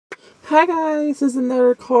Hi guys, this is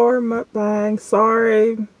another car mukbang.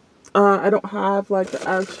 Sorry, I don't have like the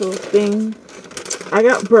actual thing. I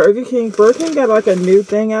got Burger King. Burger King got like a new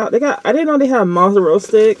thing out. I didn't know they had mozzarella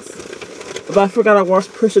sticks, but I forgot I watched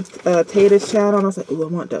Pusha Tater's channel and I was like, ooh, I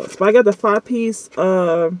want those. But I got the 5-piece,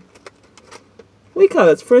 we call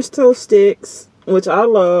it French toast sticks, which I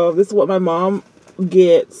love. This is what my mom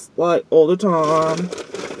gets like all the time,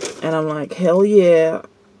 and I'm like, hell yeah.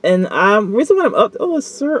 And reason why I'm up. Oh,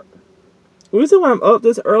 sir. The reason why I'm up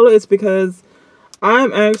this early is because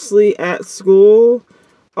I'm actually at school.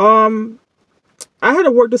 I had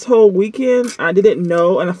to work this whole weekend. I didn't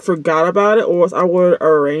know and I forgot about it, or else I would have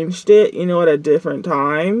arranged it, you know, at a different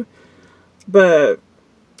time. But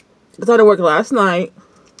because I had to work last night,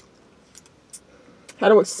 I had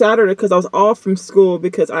to work Saturday because I was off from school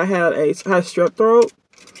because I had strep throat.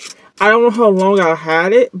 I don't know how long I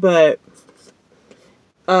had it, but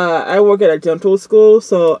I work at a dental school,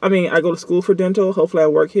 so, I mean, I go to school for dental. Hopefully I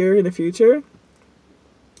work here in the future.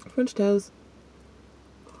 French toast.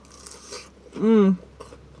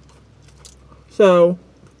 So,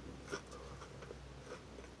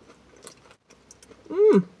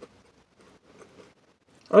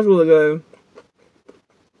 that's really good.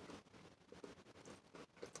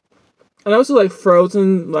 And also, like,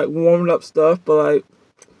 frozen, like, warmed up stuff, but, like,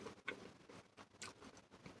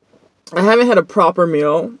 I haven't had a proper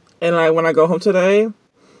meal, and like when I go home today,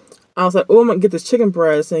 I was like, oh, I'm gonna get this chicken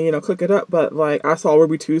breast and, you know, cook it up. But like I saw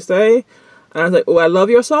Ruby Tuesday, and I was like, oh, I love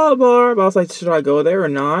your salad bar, but I was like, should I go there or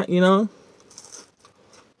not? You know.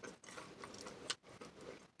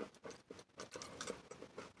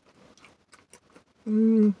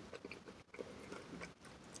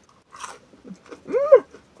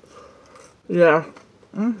 Yeah.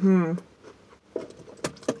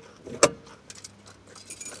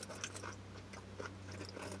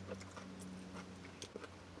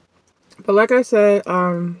 But like I said,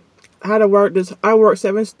 I had to work this. I worked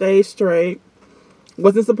 7 days straight.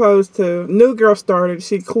 Wasn't supposed to. New girl started.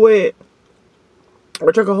 She quit.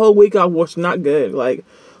 Or took a whole week off, which is not good. Like,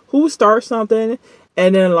 who starts something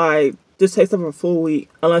and then like just takes up a full week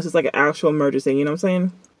unless it's like an actual emergency? You know what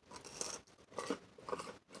I'm saying?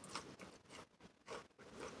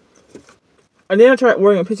 And then I tried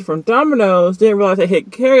ordering a pizza from Domino's. Didn't realize I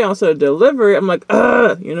hit carry on instead of delivery. I'm like,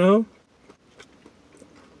 you know.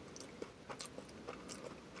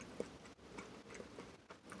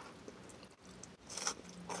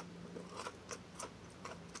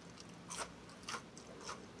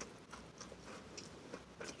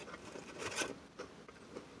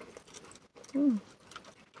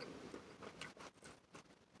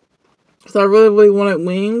 So I really, really wanted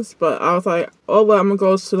wings, but I was like, oh, well, I'm going to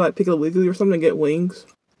go to like Piggly Wiggly or something to get wings.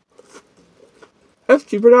 That's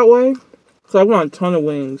cheaper that way. So I want a ton of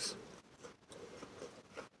wings.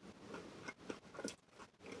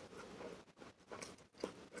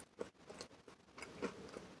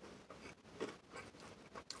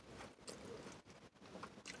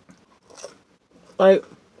 Like,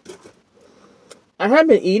 I have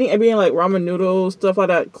been eating like ramen noodles, stuff like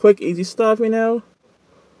that, quick, easy stuff, you know.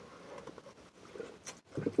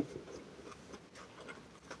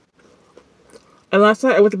 And last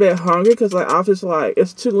night I went to bed hungry because like I was just like,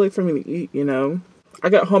 it's too late for me to eat, you know. I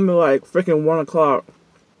got home at like freaking 1 o'clock.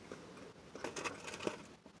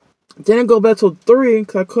 Didn't go to bed till 3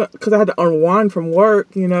 because I had to unwind from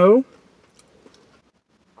work, you know.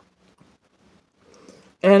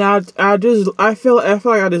 And I feel like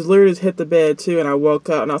I just literally just hit the bed too, and I woke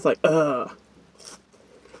up and I was like, ugh.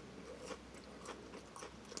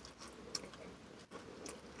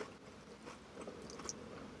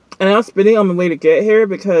 And I'm spinning on the way to get here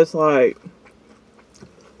because like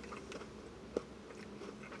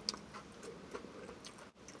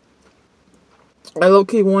I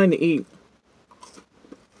low-key wanted to eat.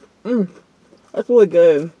 That's really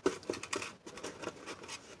good.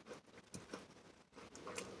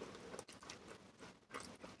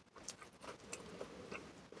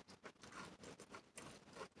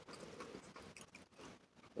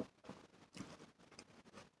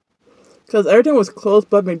 Because everything was closed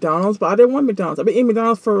but McDonald's, but I didn't want McDonald's. I've been eating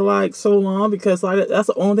McDonald's for like so long because like that's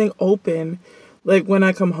the only thing open like when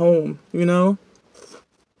I come home, you know?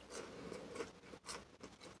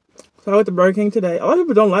 So I went to Burger King today. A lot of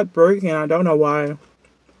people don't like Burger King. I don't know why.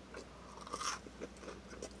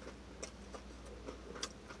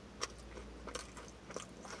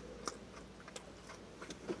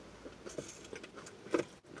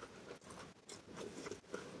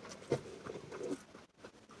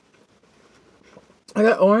 I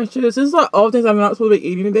got orange juice. This is like all things I'm not supposed to be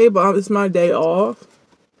eating today, but it's my day off.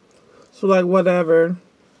 So like whatever.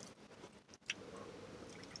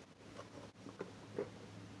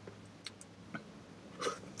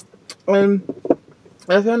 And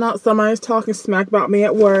I found out somebody's talking smack about me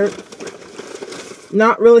at work.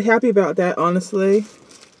 Not really happy about that, honestly.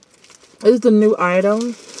 This is the new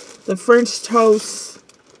item. The French toast.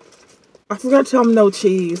 I forgot to tell them no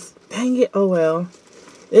cheese. Dang it, oh well.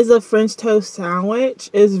 This is a French toast sandwich.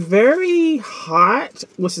 It's very hot,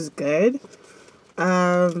 which is good.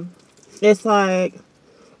 It's like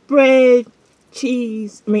bread,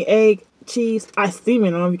 cheese, egg, cheese. I steam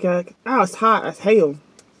it on because it's hot as hell.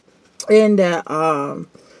 And that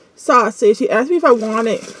sausage. He asked me if I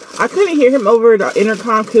wanted. I couldn't hear him over the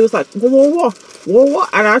intercom because it was like whoa, whoa, whoa, whoa, whoa,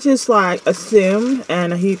 and I just like assumed,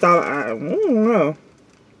 and he thought I don't know.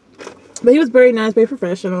 But he was very nice, very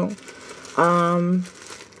professional.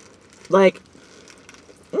 Like,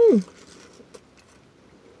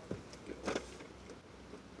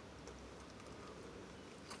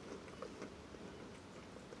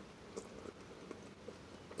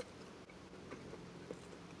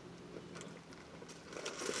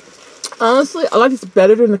 honestly, I like this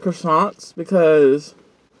better than the croissants because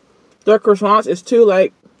the croissants is too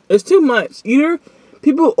like it's too much. Either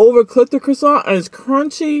people overcook the croissant and it's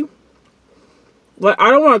crunchy. Like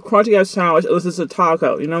I don't want a crunchy ass sandwich unless it's a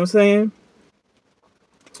taco. You know what I'm saying?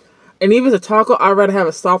 And even if it's a taco, I'd rather have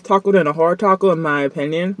a soft taco than a hard taco, in my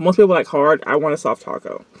opinion. Most people like hard. I want a soft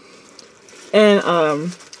taco. And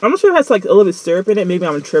I'm not sure if it has like a little bit of syrup in it. Maybe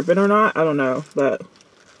I'm tripping or not. I don't know, but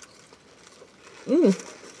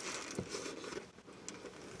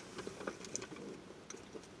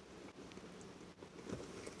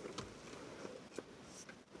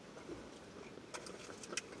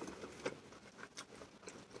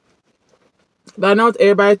But I know it's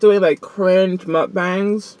everybody's doing like cringe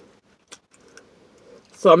mukbangs.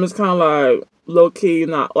 So I'm just kind of like low key,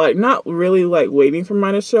 not really like waiting for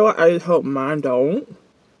mine to show up. I just hope mine don't.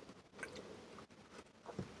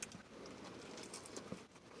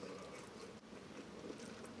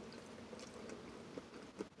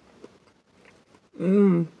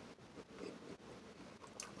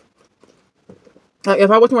 Like if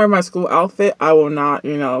I was to wear my school outfit, I will not,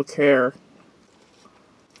 care.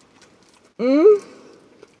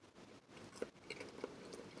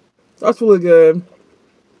 That's really good.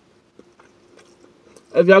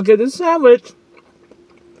 If y'all get this sandwich,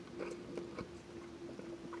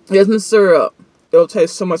 there's some syrup. It'll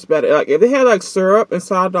taste so much better. Like if they had like syrup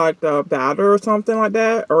inside like the batter or something like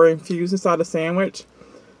that, or infused inside the sandwich,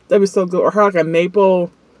 that'd be so good. Or like a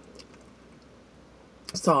maple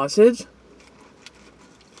sausage.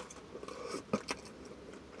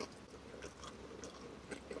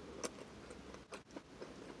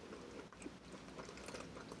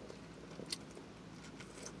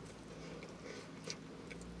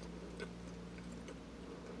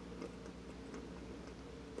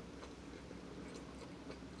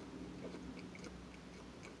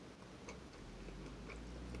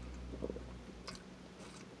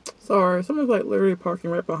 Sorry, someone's like literally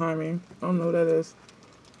parking right behind me. I don't know who that is.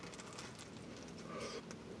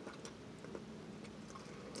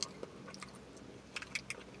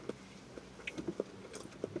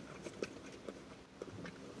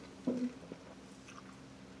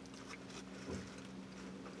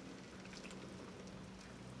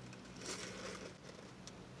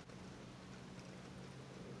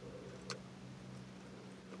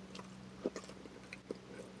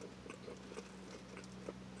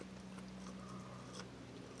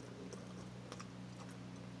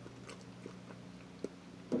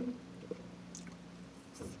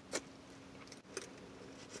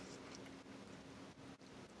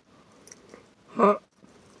 Huh?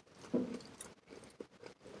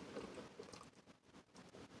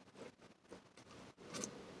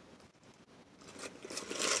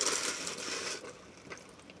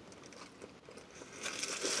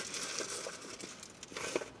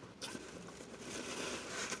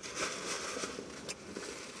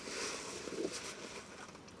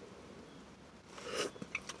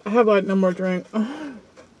 I have like no more drink.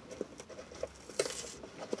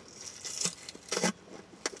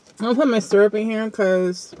 I'll put my syrup in here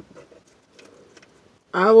because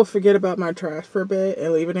I will forget about my trash for a bit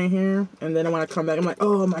and leave it in here. And then when I come back, I'm like,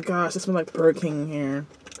 oh my gosh, it smells like Burger King in here.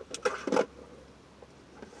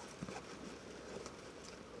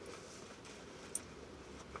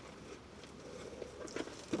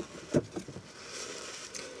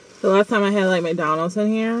 The last time I had like McDonald's in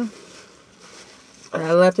here, and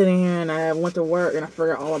I left it in here and I went to work and I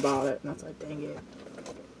forgot all about it. And I was like, dang it.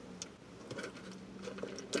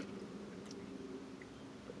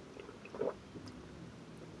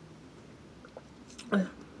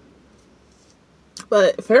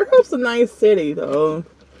 But Fairhope's a nice city, though.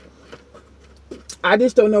 I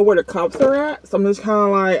just don't know where the cops are at. So I'm just kind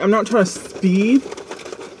of like, I'm not trying to speed.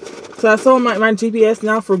 So I saw my GPS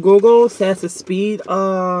now for Google says the speed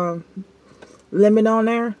limit on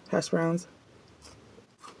there. Hash browns.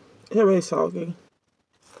 They're really soggy.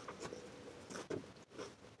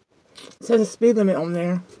 It says a speed limit on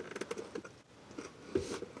there.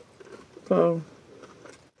 So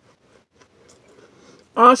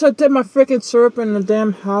oh, I should dip my freaking syrup in the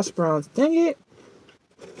damn hash browns. Dang it.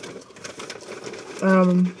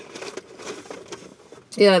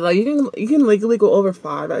 Yeah, like you can legally go over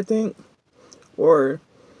 5, I think, or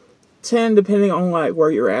 10, depending on like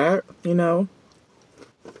where you're at, you know.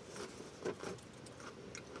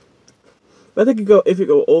 But I think if you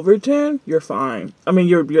go over 10, you're fine. I mean,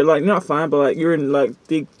 you're like not fine, but like you're in like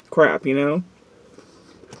deep crap, you know.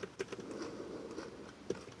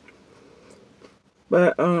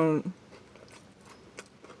 But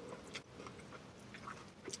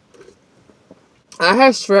I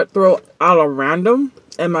had strep throat out of random,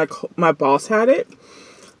 and my boss had it. I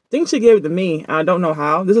think she gave it to me. I don't know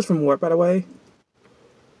how. This is from work, by the way.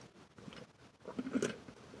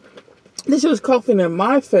 Then she was coughing in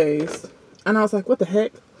my face. And I was like, what the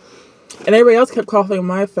heck? And everybody else kept coughing in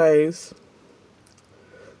my face.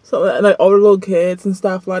 So, like, all the little kids and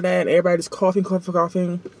stuff like that. And everybody just coughing.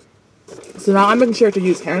 So now I'm making sure to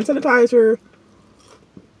use hand sanitizer.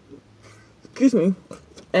 Excuse me.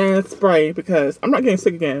 And spray, because I'm not getting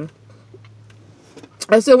sick again.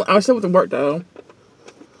 I still went to work, though.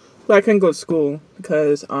 But I couldn't go to school.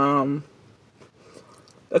 Because,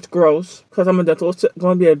 that's gross. Because I'm going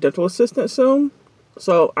to be a dental assistant soon.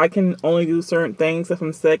 So I can only do certain things if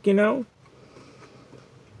I'm sick, you know.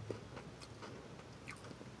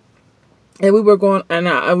 And we were going,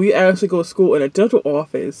 and we actually go to school in a dental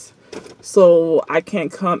office. So I can't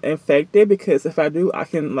come infected, because if I do, I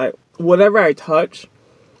can, like, whatever I touch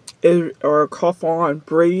or cough on,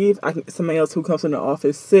 breathe, I can get somebody else who comes in the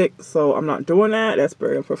office sick. So I'm not doing that. That's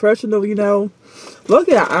very unprofessional, you know.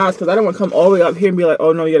 Lucky I asked, because I don't want to come all the way up here and be like,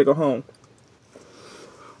 oh no, you gotta go home.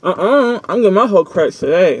 I'm getting my whole crutch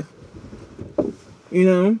today. You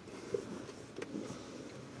know?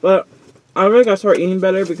 But I really gotta start eating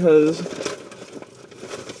better, because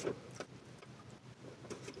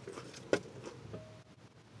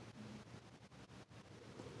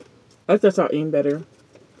I have to start eating better.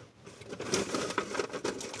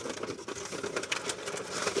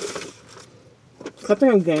 I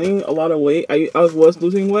think I'm gaining a lot of weight. I was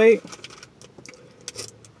losing weight.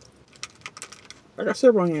 I got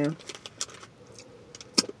syrup on here.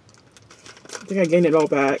 I think I gained it all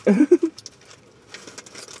back. Because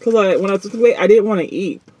like, when I was losing weight, I didn't want to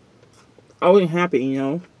eat. I wasn't happy, you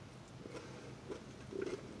know.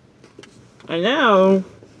 And now,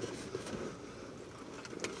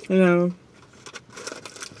 you know,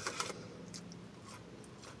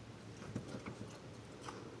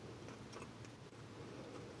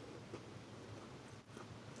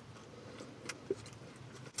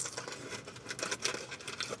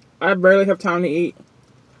 I barely have time to eat.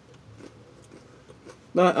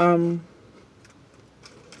 But,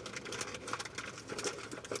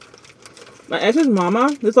 my ex's mama,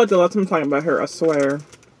 this is like the last time I'm talking about her, I swear,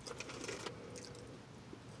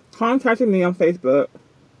 contacted me on Facebook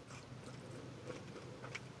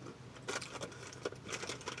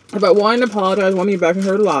about wanting to apologize, wanting me back in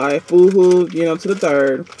her life, boo-hoo, you know, to the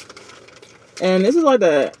third. And this is like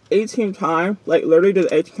the 18th time, like literally the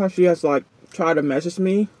 18th time she has like tried to message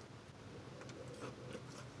me.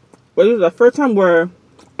 But it was the first time where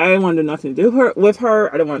I didn't want to do nothing to do with her.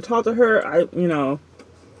 I didn't want to talk to her. You know.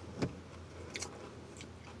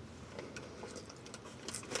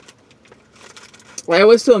 I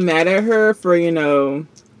was still mad at her for, you know,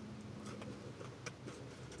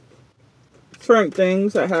 certain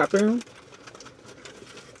things that happened.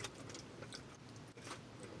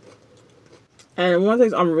 And one of the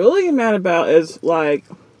things I'm really mad about is, like,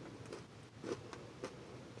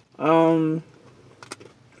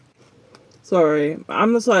 sorry,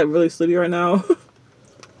 I'm just, like, really sleepy right now. One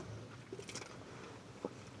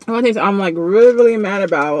of the things I'm, like, really, really mad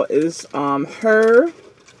about is, her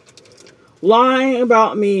lying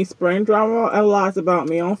about me, spreading drama and lies about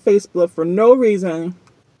me on Facebook for no reason.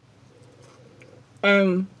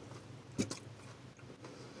 I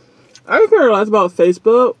don't care lies about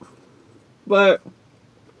Facebook, but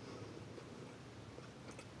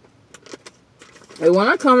when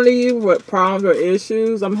I come to you with problems or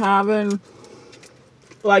issues I'm having,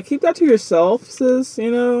 like, keep that to yourself, sis, you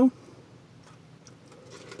know?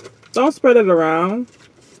 Don't spread it around.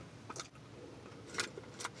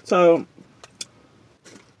 So,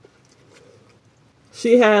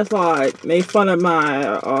 She has like made fun of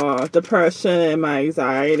my depression and my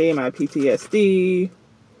anxiety, my PTSD.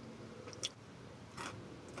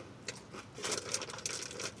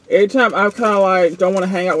 Every time I'm kind of like don't want to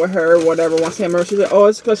hang out with her or whatever, once I hang her, she's like, "Oh,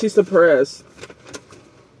 it's because she's depressed."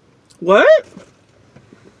 What?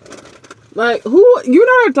 Like, who?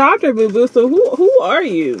 You're not a doctor, boo boo. So who are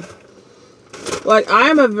you? Like, I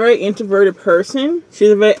am a very introverted person. She's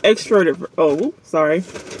a very extroverted. Oh, sorry.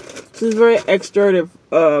 She's a very extroverted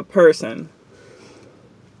person.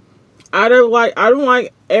 I don't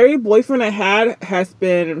like every boyfriend I had has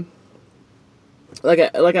been like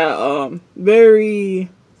a very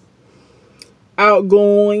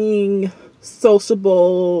outgoing,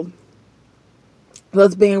 sociable,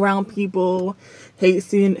 loves being around people, hate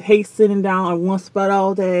sitting down on one spot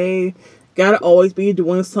all day, gotta always be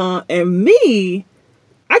doing something. And me,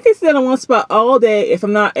 I can sit on one spot all day if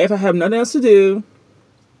I have nothing else to do.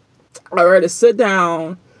 I'd rather sit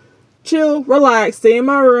down, chill, relax, stay in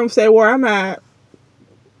my room, stay where I'm at,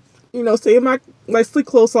 stay in my sleep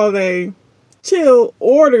clothes all day, chill,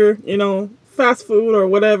 order, fast food or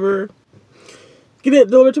whatever, get it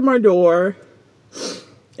delivered to my door,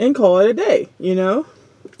 and call it a day,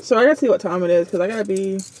 So I gotta see what time it is, because I gotta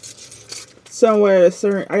be somewhere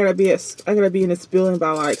I gotta be in this building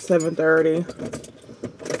by like 7:30.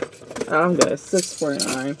 I'm good.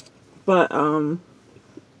 6:49. But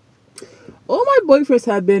all my boyfriends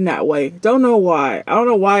have been that way. Don't know why. I don't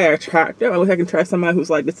know why I attract them. I wish I can try somebody who's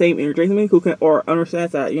like the same energy as me, who can or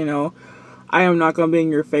understands that, I am not gonna be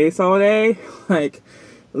in your face all day. Like,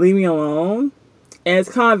 leave me alone. And it's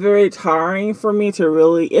kind of very tiring for me to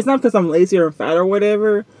really. It's not because I'm lazy or fat or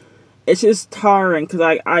whatever. It's just tiring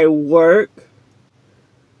because I work.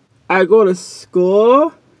 I go to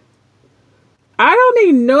school. I don't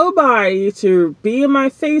need nobody to be in my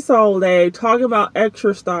face all day talking about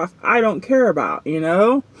extra stuff I don't care about,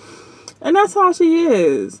 And that's how she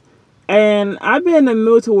is. And I've been in the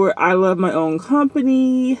mood to where I love my own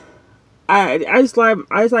company. I just like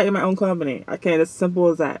in my own company. Okay, it's as simple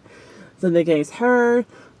as that. Nothing against her,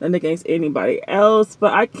 nothing against anybody else.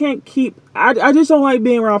 But I can't keep. I just don't like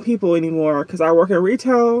being around people anymore because I work in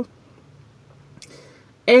retail.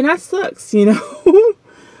 And that sucks,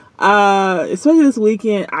 Especially this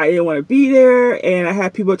weekend, I didn't want to be there, and I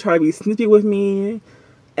had people try to be snippy with me,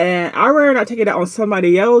 and I'd rather not take it out on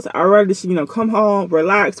somebody else. I'd rather just, come home,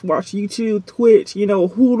 relax, watch YouTube, Twitch,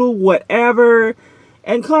 Hulu, whatever,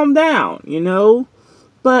 and calm down,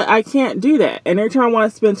 But I can't do that, and every time I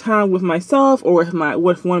want to spend time with myself, or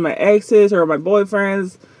with one of my exes, or my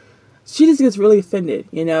boyfriends, she just gets really offended,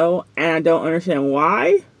 and I don't understand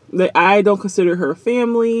why. Like, I don't consider her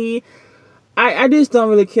family. I just don't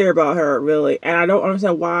really care about her, really. And I don't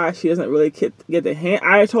understand why she doesn't really get the hint.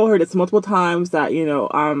 I told her this multiple times that,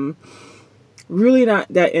 I'm really not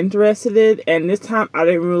that interested. And this time I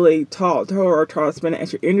didn't really talk to her or try to spend an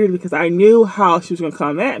extra energy because I knew how she was going to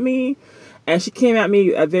come at me. And she came at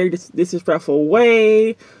me a very disrespectful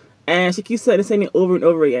way. And she keeps saying the same thing over and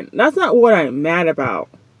over again. That's not what I'm mad about.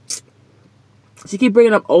 She keep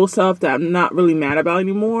bringing up old stuff that I'm not really mad about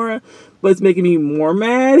anymore, but it's making me more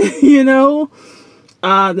mad, Like,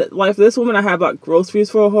 for this woman, I had bought groceries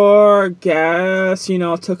for her, gas,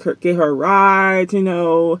 gave her rides,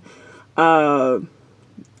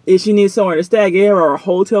 if she needs somewhere to stay, I gave her a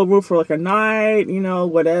hotel room for like a night,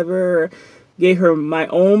 whatever. Gave her my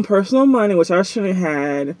own personal money, which I shouldn't have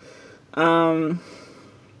had. I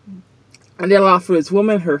did a lot for this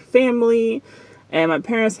woman, her family. And my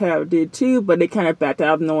parents did too, but they kind of backed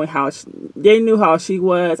out knowing they knew how she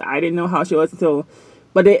was. I didn't know how she was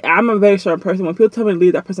I'm a very certain person. When people tell me to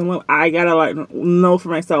leave that person alone, I gotta know for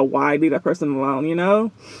myself why I leave that person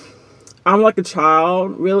alone, I'm like a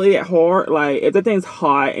child, really, at heart. Like, if the thing's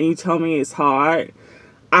hot and you tell me it's hot,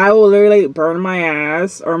 I will literally burn my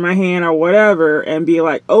ass or my hand or whatever and be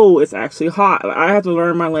like, oh, it's actually hot. Like, I have to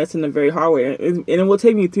learn my lesson the very hard way. And it will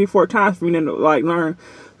take me 3-4 times for me to learn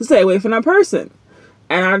to stay away from that person.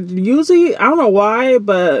 And I don't know why,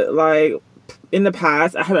 but in the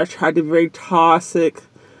past, I have attracted very toxic,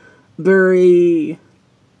 very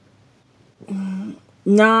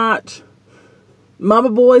not mama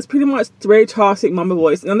boys, pretty much very toxic mama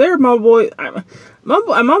boys. And they're mama boys, a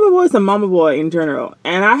mama boy is a mama boy in general.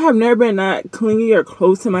 And I have never been that clingy or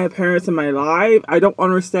close to my parents in my life. I don't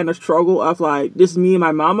understand the struggle of just me and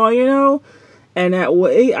my mama, And that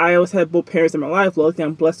way, I always had both parents in my life. Luckily,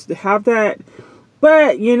 I'm blessed to have that.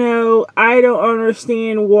 But, I don't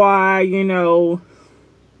understand why,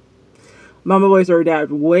 mama boys are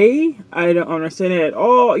that way. I don't understand it at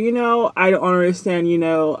all, I don't understand,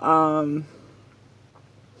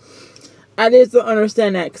 I I just don't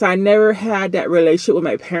understand that because I never had that relationship with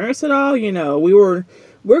my parents at all. You know, we're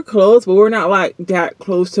close, but we're not like that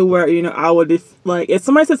close to where, you know, I would just like, if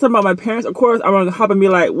somebody said something about my parents, of course I'm gonna hop and be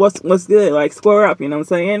like, what's good, like square up, you know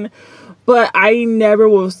what I'm saying? But I never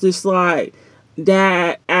was just like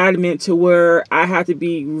that adamant to where I had to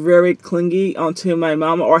be very clingy onto my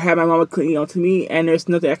mama or have my mama clingy onto me, and there's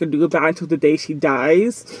nothing I can do about it until the day she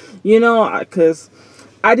dies, you know, because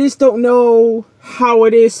I just don't know how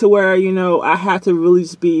it is to where, you know, I have to really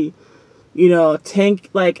just be, you know,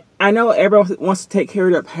 like, I know everyone wants to take care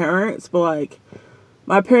of their parents, but like,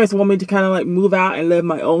 my parents want me to kind of like move out and live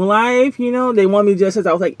my own life, you know? They want me just since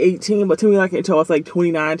I was like 18, but to me like until I was like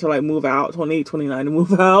 29 to like move out, 28, 29 to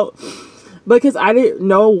move out. Because I didn't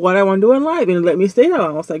know what I want to do in life, and it let me stay there. I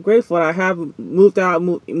was like grateful. I have moved out,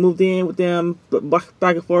 moved in with them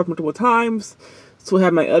back and forth multiple times. So I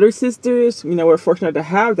have my other sisters, you know, we're fortunate to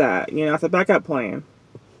have that, you know, as a backup plan.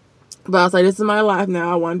 But I was like, this is my life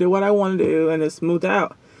now. I want to do what I want to do, and just moved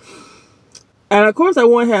out. And of course, I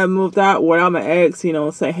wouldn't have moved out without my ex, you know,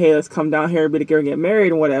 saying, hey, let's come down here, be together, and get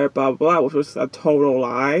married, and whatever, blah, blah, blah, which was a total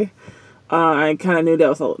lie. I kind of knew that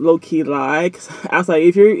was a low-key lie, because I was like,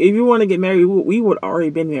 if you want to get married, we would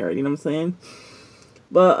already been married, you know what I'm saying?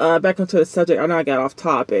 But back onto the subject, I know I got off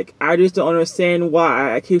topic. I just don't understand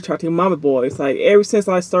why I keep talking to mama boys. Like, ever since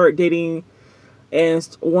I started dating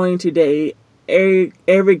and wanting to date,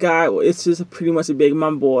 every guy is just pretty much a big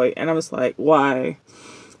mama boy, and I'm just like, why?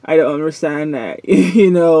 I don't understand that,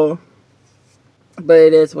 you know, but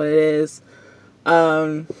it is what it is.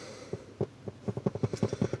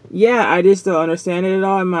 Yeah, I just don't understand it at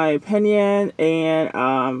all, in my opinion, and,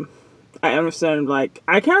 I understand, like,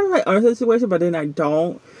 I kind of, like, understand the situation, but then I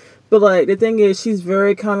don't, but, like, the thing is, she's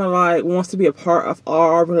very kind of, like, wants to be a part of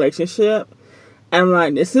our relationship, and I'm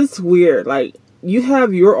like, this is weird, like, you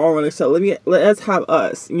have your own relationship, let us have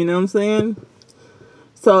us, you know what I'm saying?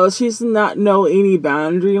 So she's not know any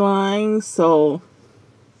boundary lines. So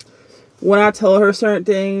when I tell her certain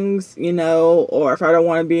things, you know, or if I don't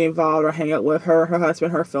want to be involved or hang out with her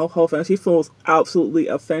husband, her whole family, she feels absolutely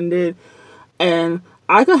offended. And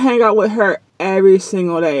I could hang out with her every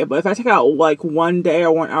single day, but if I take out like 1 day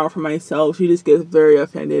or 1 hour for myself, she just gets very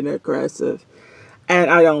offended and aggressive. And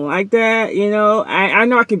I don't like that, you know. I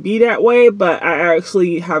know I can be that way, but I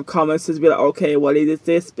actually have common sense to be like, okay, well, they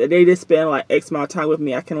just spend like X amount of time with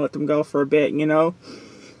me. I can let them go for a bit, you know.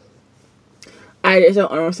 I just don't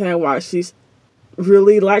understand why she's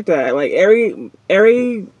really like that. Like,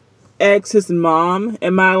 every ex's mom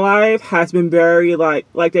in my life has been very like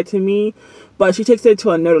that to me, but she takes it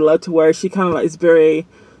to another level to where she kind of like is very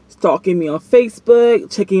stalking me on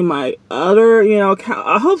Facebook, checking my other, you know, account.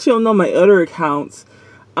 I hope she don't know my other accounts.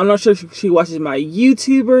 I'm not sure if she watches my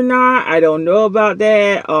YouTube or not. I don't know about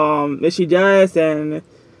that. If she does, then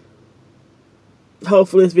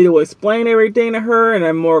hopefully this video will explain everything to her in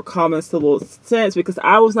a more common, civil sense, because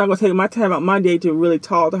I was not going to take my time out my day to really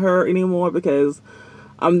talk to her anymore, because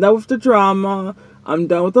I'm done with the drama. I'm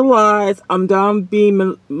done with the lies. I'm done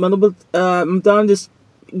being I'm done just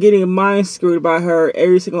getting mind screwed by her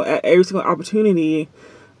every single opportunity.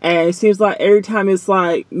 And it seems like every time it's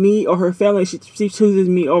like me or her family, she chooses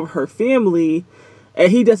me over her family, and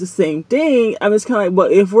he does the same thing. I'm just kind of like,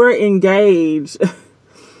 but if we're engaged,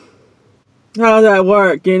 how does that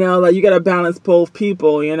work? You know, like, you gotta balance both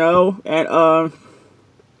people, you know. And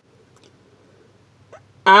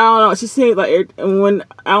I don't know, she seemed like, when,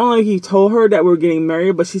 I don't know if he told her that we're getting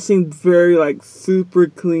married, but she seemed very like super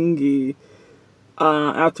clingy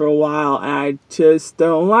after a while, and I just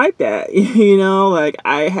don't like that, you know. Like,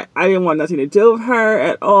 I didn't want nothing to do with her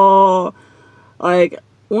at all. Like,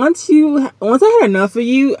 once I had enough of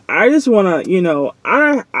you, I just want to, you know,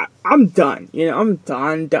 I'm done, you know. I'm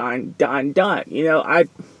done, you know. I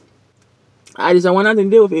just don't want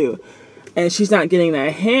nothing to do with you. And she's not getting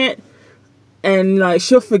that hint, and like,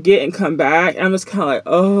 she'll forget and come back. I'm just kind of like,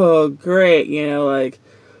 oh great, you know. Like,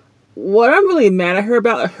 what I'm really mad at her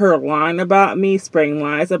about is her lying about me, spreading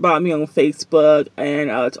lies about me on Facebook, and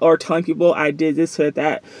or telling people I did this or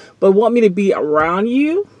that, but want me to be around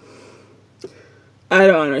you. I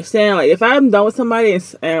don't understand. Like, if I'm done with somebody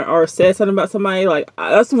or said something about somebody, like,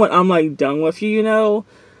 that's when I'm like done with you, you know.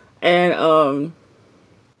 And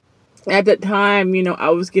at that time, you know,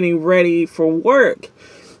 I was getting ready for work.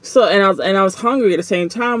 So, and I was hungry at the same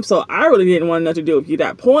time, so I really didn't want nothing to do with you at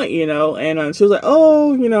that point, you know. And she was like,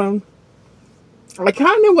 oh, you know, I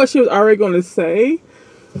kind of knew what she was already going to say,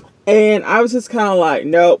 and I was just kind of like,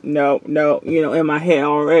 nope, you know, in my head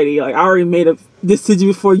already. Like, I already made a decision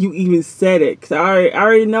before you even said it, because I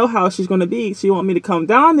already know how she's going to be. She want me to come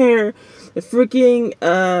down there, the freaking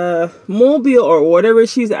Mobile or whatever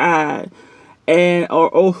she's at, and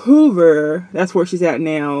or Hoover, that's where she's at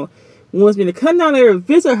now, wants me to come down there and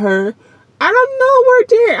visit her. I don't know where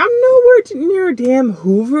there. I'm nowhere near damn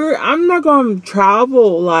Hoover. I'm not gonna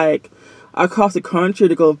travel like across the country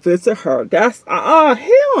to go visit her. That's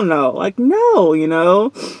hell no. Like no, you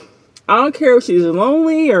know. I don't care if she's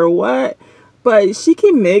lonely or what, but she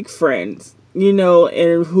can make friends, you know,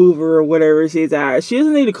 in Hoover or whatever she's at. She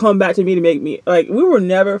doesn't need to come back to me to make me like. We were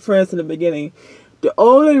never friends in the beginning. The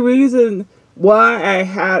only reason why I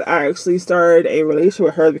had actually started a relationship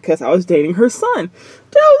with her is because I was dating her son.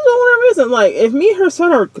 That was the only reason. Like, if me and her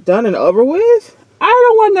son are done and over with, I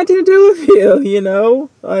don't want nothing to do with you, you know?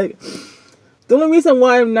 Like, the only reason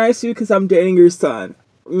why I'm nice to you is because I'm dating your son.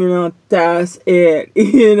 You know, that's it.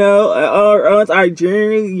 You know? Or else I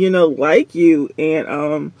genuinely, you know, like you.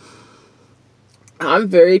 And, I'm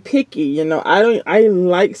very picky, you know? I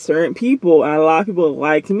like certain people. And a lot of people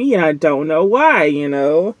like me, and I don't know why, you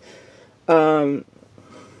know? A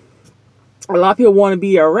lot of people want to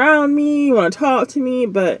be around me, want to talk to me,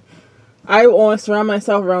 but I want to surround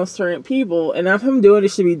myself around certain people. And if I'm doing it,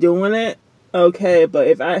 should be doing it. Okay, but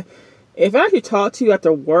if I could talk to you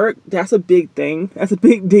after work, that's a big thing. That's a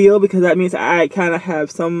big deal because that means I kind of have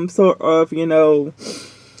some sort of, you know,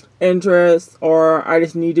 interest, or I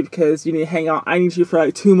just need you because you need to hang out. I need you for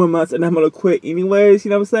like 2 more months and I'm going to quit anyways.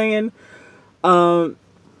 You know what I'm saying? I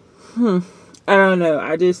don't know.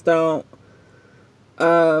 I just don't.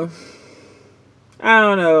 I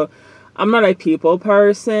don't know. I'm not a people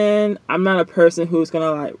person. I'm not a person who's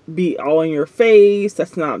gonna like be all in your face.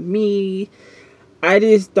 That's not me. I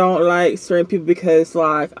just don't like certain people because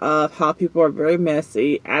like of how people are very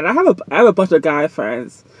messy. And I have a bunch of guy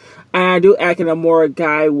friends, and I do act in a more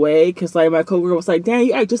guy way. Because like my coworker was like, "Damn,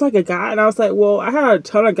 you act just like a guy." And I was like, "Well, I had a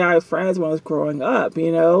ton of guy friends when I was growing up.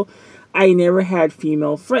 You know, I never had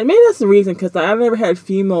female friends. Maybe that's the reason because I never had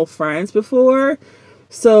female friends before."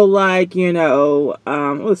 So, like, you know,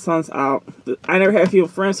 the sun's out. I never had female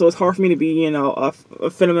friends, so it's hard for me to be, you know, a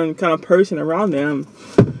feminine kind of person around them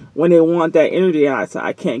when they want that energy. I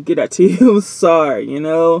can't get that to you. I'm sorry, you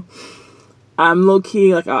know. I'm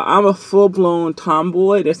low-key, like, I'm a full-blown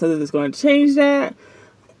tomboy. There's nothing that's going to change that.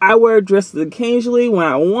 I wear dresses occasionally when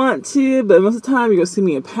I want to, but most of the time you're going to see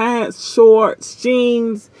me in pants, shorts,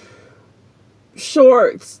 jeans,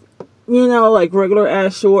 shorts, you know, like regular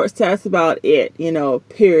ass shorts. That's about it, you know,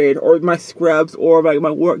 period. Or my scrubs, or like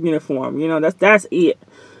my work uniform, you know, that's it.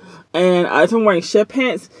 And if I'm wearing shirt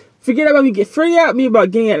pants, forget about me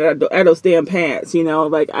about getting at those damn pants, you know.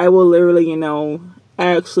 Like, I will literally, you know,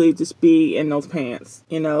 actually just be in those pants,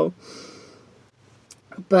 you know.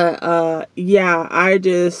 But yeah, I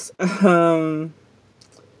just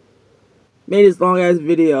made this long ass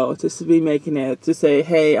video just to be making it, to say,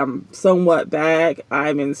 hey, I'm somewhat back.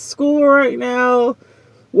 I'm in school right now,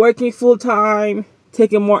 working full time,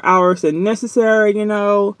 taking more hours than necessary, you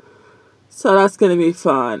know. So that's gonna be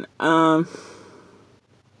fun. I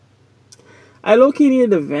low-key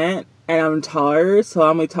needed a vent, and I'm tired, so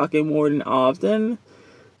I'm like talking more than often.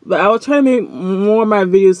 But I will try to make more of my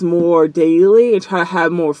videos more daily and try to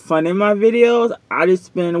have more fun in my videos. I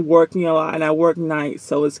just been working a lot, and I work nights,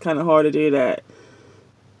 so it's kind of hard to do that.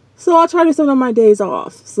 So I'll try to do something on my days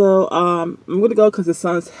off. So I'm gonna go because the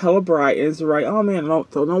sun's hella bright and it's right. Oh man, I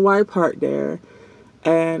don't know why I parked there.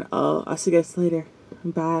 And I'll see you guys later.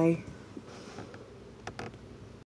 Bye.